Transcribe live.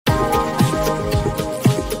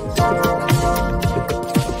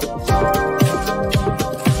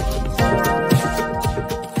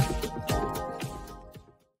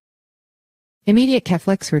Immediate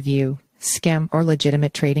Keflex review, scam or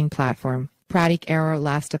legitimate trading platform. Prateek Arora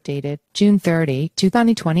last updated, June 30,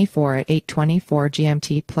 2024 at 8:24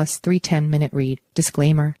 GMT plus 3:10-minute read.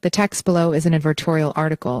 Disclaimer: the text below is an advertorial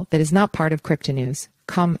article that is not part of Crypto News.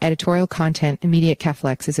 Editorial content. Immediate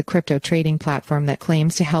Keflex is a crypto trading platform that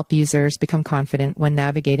claims to help users become confident when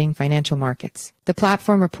navigating financial markets. The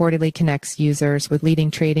platform reportedly connects users with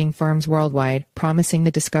leading trading firms worldwide, promising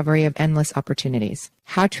the discovery of endless opportunities.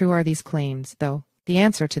 How true are these claims, though? The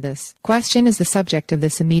answer to this question is the subject of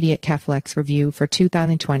this Immediate Keflex review for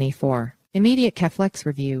 2024. Immediate Keflex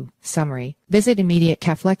review. Summary. Visit Immediate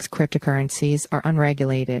Keflex. Cryptocurrencies are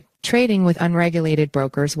unregulated. Trading with unregulated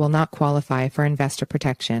brokers will not qualify for investor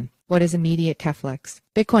protection. What is Immediate Keflex?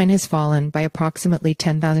 Bitcoin has fallen by approximately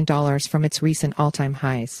 $10,000 from its recent all-time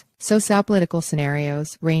highs. Sociopolitical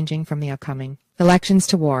scenarios, ranging from the upcoming elections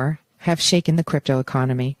to war, have shaken the crypto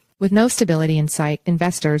economy. With no stability in sight,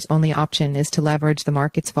 investors' only option is to leverage the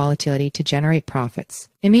market's volatility to generate profits.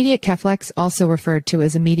 Immediate Keflex, also referred to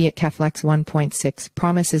as Immediate Keflex 1.6,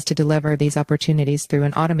 promises to deliver these opportunities through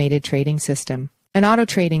an automated trading system. An auto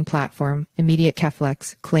trading platform, Immediate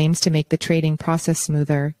Keflex claims to make the trading process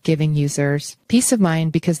smoother, giving users peace of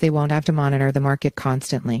mind because they won't have to monitor the market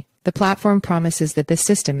constantly. The platform promises that this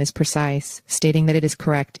system is precise, stating that it is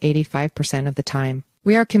correct 85% of the time.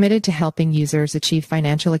 We are committed to helping users achieve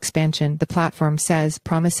financial expansion, the platform says,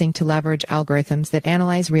 promising to leverage algorithms that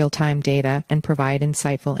analyze real-time data and provide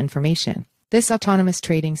insightful information. This autonomous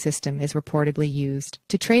trading system is reportedly used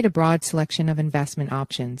to trade a broad selection of investment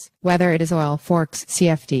options. Whether it is oil, forex,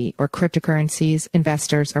 CFD, or cryptocurrencies,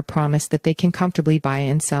 investors are promised that they can comfortably buy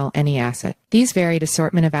and sell any asset. These varied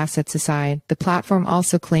assortment of assets aside, the platform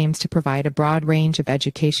also claims to provide a broad range of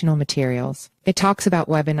educational materials. It talks about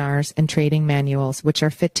webinars and trading manuals which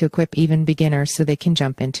are fit to equip even beginners so they can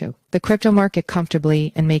jump into the crypto market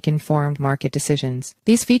comfortably and make informed market decisions.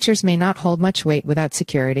 These features may not hold much weight without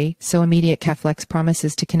security, so Immediate Keflex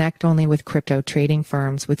promises to connect only with crypto trading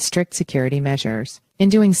firms with strict security measures. In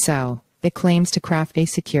doing so, it claims to craft a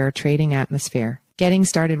secure trading atmosphere. Getting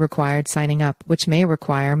started required signing up, which may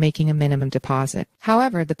require making a minimum deposit.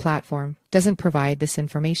 However, the platform doesn't provide this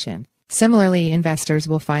information. Similarly, investors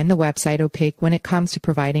will find the website opaque when it comes to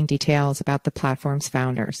providing details about the platform's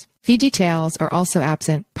founders. Fee details are also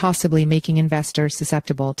absent, possibly making investors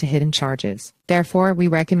susceptible to hidden charges. Therefore, we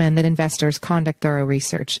recommend that investors conduct thorough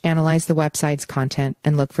research, analyze the website's content,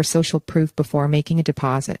 and look for social proof before making a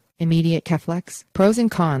deposit. Immediate Keflex. Pros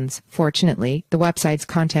and cons. Fortunately, the website's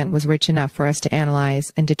content was rich enough for us to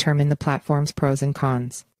analyze and determine the platform's pros and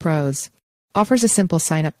cons. Pros. Offers a simple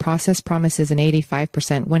sign-up process, promises an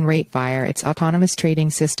 85% win rate via its autonomous trading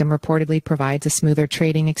system, reportedly provides a smoother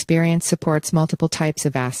trading experience, supports multiple types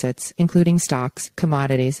of assets, including stocks,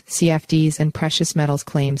 commodities, CFDs, and precious metals,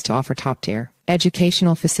 claims to offer top-tier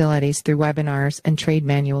educational facilities through webinars and trade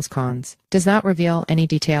manuals. Cons. Does not reveal any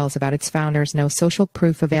details about its founders, no social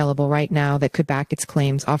proof available right now that could back its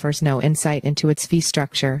claims, offers no insight into its fee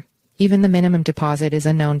structure. Even the minimum deposit is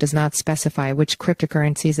unknown, does not specify which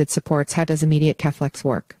cryptocurrencies it supports. How does Immediate Keflex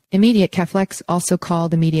work? Immediate Keflex, also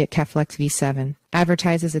called Immediate Keflex V7,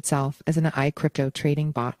 advertises itself as an AI crypto trading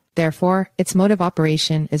bot. Therefore, its mode of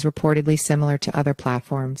operation is reportedly similar to other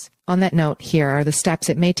platforms. On that note, here are the steps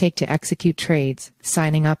it may take to execute trades: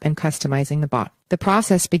 signing up and customizing the bot. The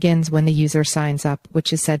process begins when the user signs up,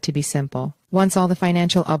 which is said to be simple. Once all the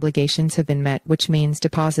financial obligations have been met, which means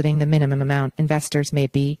depositing the minimum amount, investors may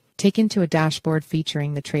be taken to a dashboard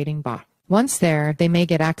featuring the trading bot. Once there, they may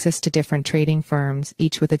get access to different trading firms,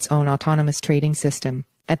 each with its own autonomous trading system.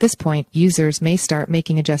 At this point, users may start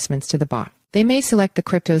making adjustments to the bot. They may select the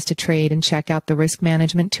cryptos to trade and check out the risk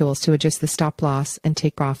management tools to adjust the stop loss and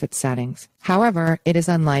take profit settings. However, it is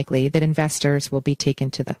unlikely that investors will be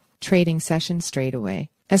taken to the trading session straight away.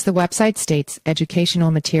 As the website states,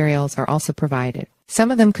 educational materials are also provided.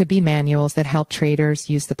 Some of them could be manuals that help traders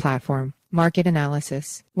use the platform. Market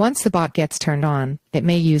analysis. Once the bot gets turned on, it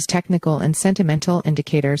may use technical and sentimental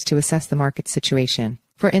indicators to assess the market situation.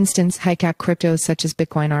 For instance, high-cap cryptos such as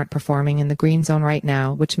Bitcoin aren't performing in the green zone right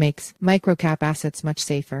now, which makes micro-cap assets much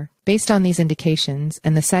safer. Based on these indications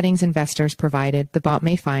and the settings investors provided, the bot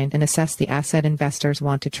may find and assess the asset investors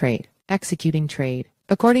want to trade. Executing trade.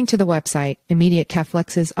 According to the website, Immediate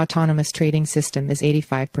Keflex's autonomous trading system is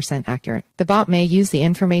 85% accurate. The bot may use the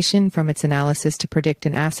information from its analysis to predict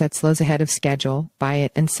an asset's flows ahead of schedule, buy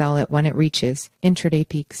it and sell it when it reaches intraday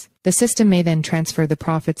peaks. The system may then transfer the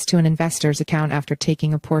profits to an investor's account after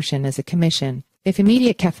taking a portion as a commission. If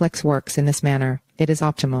Immediate Keflex works in this manner, it is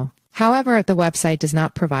optimal. However, the website does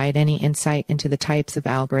not provide any insight into the types of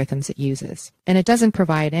algorithms it uses, and it doesn't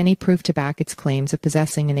provide any proof to back its claims of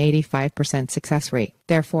possessing an 85% success rate.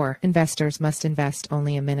 Therefore, investors must invest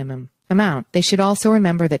only a minimum amount. They should also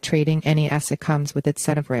remember that trading any asset comes with its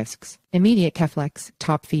set of risks. Immediate Keflex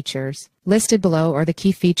top features. Listed below are the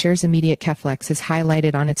key features Immediate Keflex is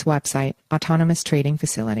highlighted on its website. Autonomous trading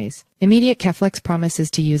facilities. Immediate Keflex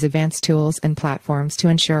promises to use advanced tools and platforms to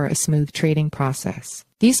ensure a smooth trading process.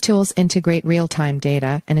 These tools integrate real-time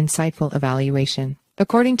data and insightful evaluation.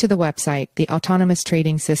 According to the website, the autonomous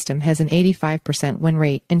trading system has an 85% win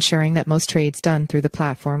rate, ensuring that most trades done through the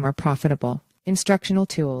platform are profitable. Instructional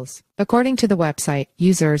tools. According to the website,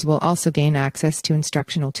 users will also gain access to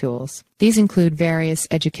instructional tools. These include various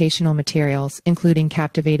educational materials, including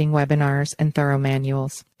captivating webinars and thorough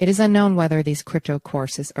manuals. It is unknown whether these crypto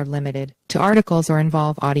courses are limited to articles or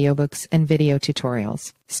involve audiobooks and video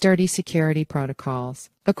tutorials. Sturdy security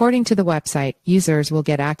protocols. According to the website, users will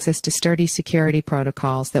get access to sturdy security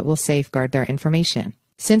protocols that will safeguard their information.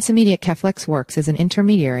 Since Immediate Keflex works as an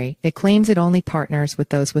intermediary, it claims it only partners with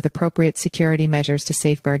those with appropriate security measures to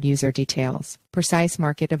safeguard user details. Precise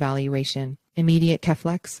market evaluation. Immediate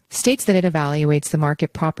Keflex states that it evaluates the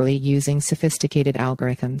market properly using sophisticated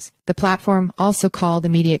algorithms. The platform, also called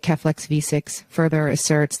Immediate Keflex V6, further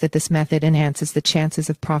asserts that this method enhances the chances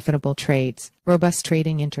of profitable trades. Robust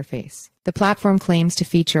trading interface. The platform claims to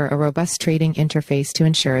feature a robust trading interface to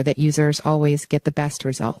ensure that users always get the best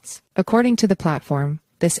results. According to the platform,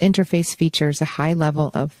 this interface features a high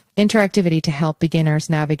level of interactivity to help beginners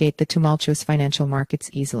navigate the tumultuous financial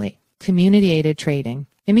markets easily. Community-aided trading.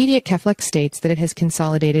 Immediate Keflex states that it has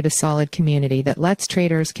consolidated a solid community that lets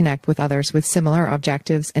traders connect with others with similar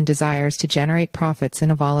objectives and desires to generate profits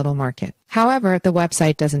in a volatile market. However, the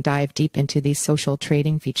website doesn't dive deep into these social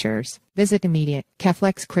trading features. Visit Immediate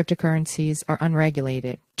Keflex. Cryptocurrencies are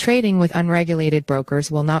unregulated. Trading with unregulated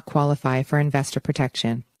brokers will not qualify for investor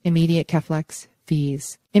protection. Immediate Keflex.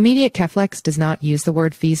 Fees. Immediate Keflex does not use the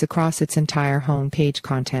word fees across its entire homepage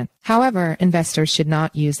content. However, investors should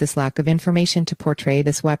not use this lack of information to portray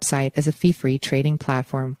this website as a fee-free trading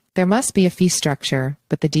platform. There must be a fee structure,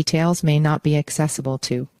 but the details may not be accessible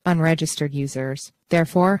to unregistered users.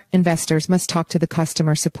 Therefore, investors must talk to the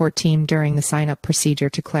customer support team during the sign-up procedure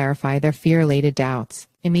to clarify their fee-related doubts.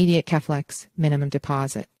 Immediate Keflex. Minimum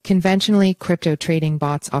deposit. Conventionally, crypto trading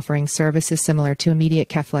bots offering services similar to Immediate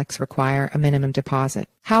Keflex require a minimum deposit.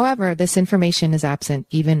 However, this information is absent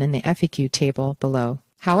even in the FAQ table below.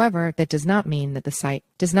 However, that does not mean that the site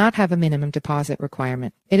does not have a minimum deposit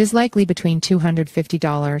requirement. It is likely between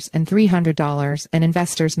 $250 and $300, and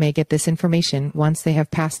investors may get this information once they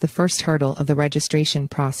have passed the first hurdle of the registration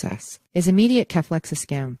process. Is Immediate Keflex a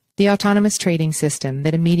scam? The autonomous trading system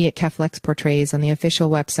that Immediate Keflex portrays on the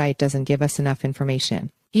official website doesn't give us enough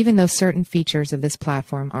information. Even though certain features of this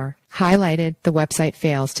platform are highlighted, the website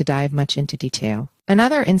fails to dive much into detail.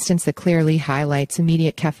 Another instance that clearly highlights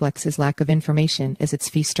Immediate Keflex's lack of information is its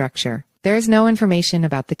fee structure. There is no information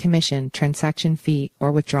about the commission, transaction fee,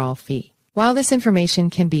 or withdrawal fee. While this information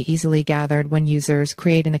can be easily gathered when users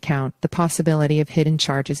create an account, the possibility of hidden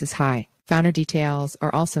charges is high. Founder details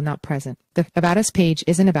are also not present. The About Us page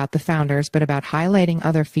isn't about the founders but about highlighting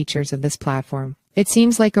other features of this platform. It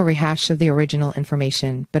seems like a rehash of the original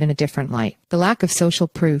information, but in a different light. The lack of social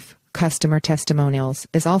proof, customer testimonials,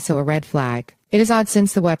 is also a red flag. It is odd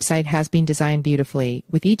since the website has been designed beautifully,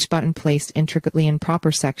 with each button placed intricately in proper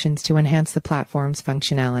sections to enhance the platform's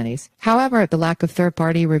functionalities. However, the lack of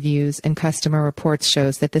third-party reviews and customer reports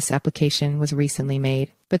shows that this application was recently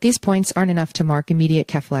made. But these points aren't enough to mark Immediate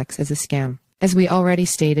Keflex as a scam. As we already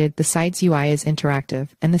stated, the site's UI is interactive,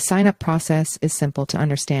 and the sign-up process is simple to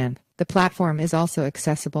understand. The platform is also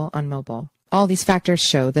accessible on mobile. All these factors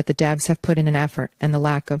show that the devs have put in an effort, and the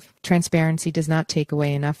lack of transparency does not take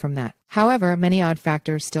away enough from that. However, many odd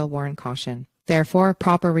factors still warrant caution. Therefore,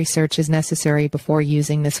 proper research is necessary before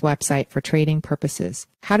using this website for trading purposes.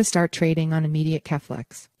 How to start trading on Immediate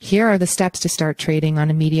Keflex. Here are the steps to start trading on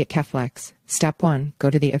Immediate Keflex. Step 1. Go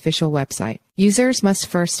to the official website. Users must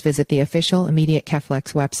first visit the official Immediate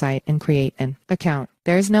Keflex website and create an account.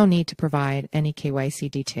 There is no need to provide any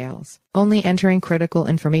KYC details. Only entering critical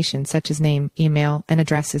information such as name, email, and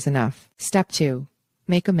address is enough. Step 2.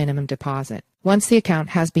 Make a minimum deposit. Once the account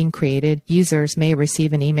has been created, users may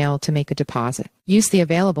receive an email to make a deposit. Use the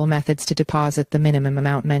available methods to deposit the minimum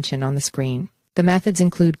amount mentioned on the screen. The methods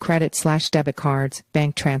include credit/debit cards,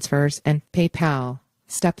 bank transfers, and PayPal.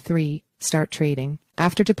 Step 3. Start trading.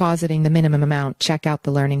 After depositing the minimum amount, check out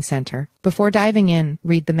the Learning Center. Before diving in,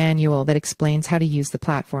 read the manual that explains how to use the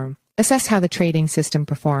platform. Assess how the trading system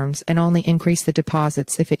performs and only increase the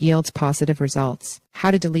deposits if it yields positive results. How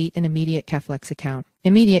to delete an Immediate Keflex account.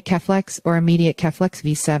 Immediate Keflex or Immediate Keflex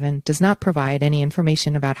v7 does not provide any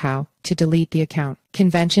information about how to delete the account.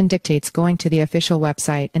 Convention dictates going to the official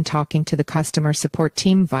website and talking to the customer support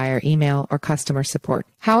team via email or customer support.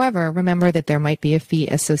 However, remember that there might be a fee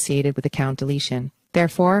associated with account deletion.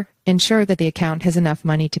 Therefore, ensure that the account has enough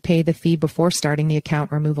money to pay the fee before starting the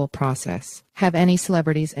account removal process. Have any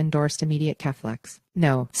celebrities endorsed Immediate Keflex?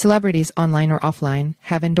 No. Celebrities, online or offline,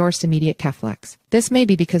 have endorsed Immediate Keflex. This may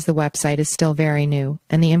be because the website is still very new,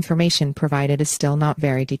 and the information provided is still not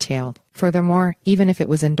very detailed. Furthermore, even if it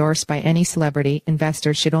was endorsed by any celebrity,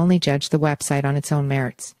 investors should only judge the website on its own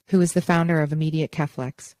merits. Who is the founder of Immediate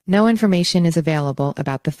Keflex? No information is available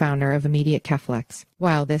about the founder of Immediate Keflex.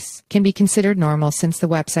 While this can be considered normal since the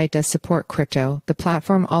website does support crypto, the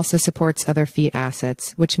platform also supports other fiat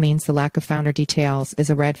assets, which means the lack of founder details is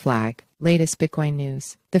a red flag. Latest Bitcoin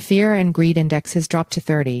news. The Fear and Greed Index has dropped to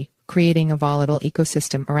 30, creating a volatile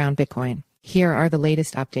ecosystem around Bitcoin. Here are the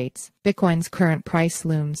latest updates. Bitcoin's current price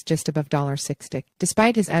looms just above $6.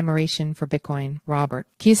 Despite his admiration for Bitcoin, Robert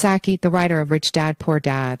Kiyosaki, the writer of Rich Dad Poor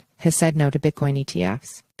Dad, has said no to Bitcoin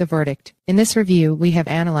ETFs. The verdict. In this review, we have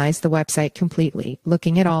analyzed the website completely,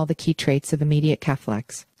 looking at all the key traits of Immediate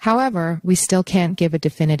Keflex. However, we still can't give a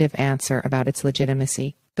definitive answer about its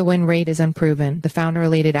legitimacy. The win rate is unproven, the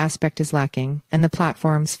founder-related aspect is lacking, and the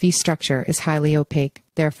platform's fee structure is highly opaque.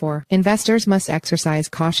 Therefore, investors must exercise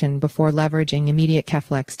caution before leveraging Immediate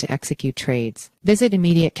Keflex to execute trades. Visit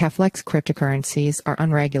Immediate Keflex. Cryptocurrencies are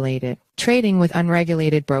unregulated. Trading with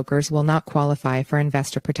unregulated brokers will not qualify for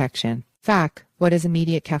investor protection. Fact. What is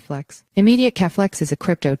Immediate Keflex? Immediate Keflex is a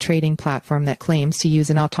crypto trading platform that claims to use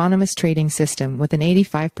an autonomous trading system with an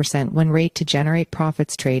 85% win rate to generate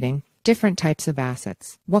profits trading different types of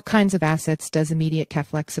assets. What kinds of assets does Immediate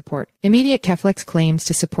Keflex support? Immediate Keflex claims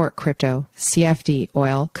to support crypto, CFD,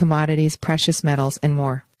 oil, commodities, precious metals, and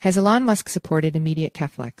more. Has Elon Musk supported Immediate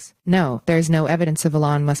Keflex? No, there is no evidence of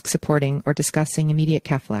Elon Musk supporting or discussing Immediate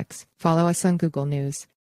Keflex. Follow us on Google News.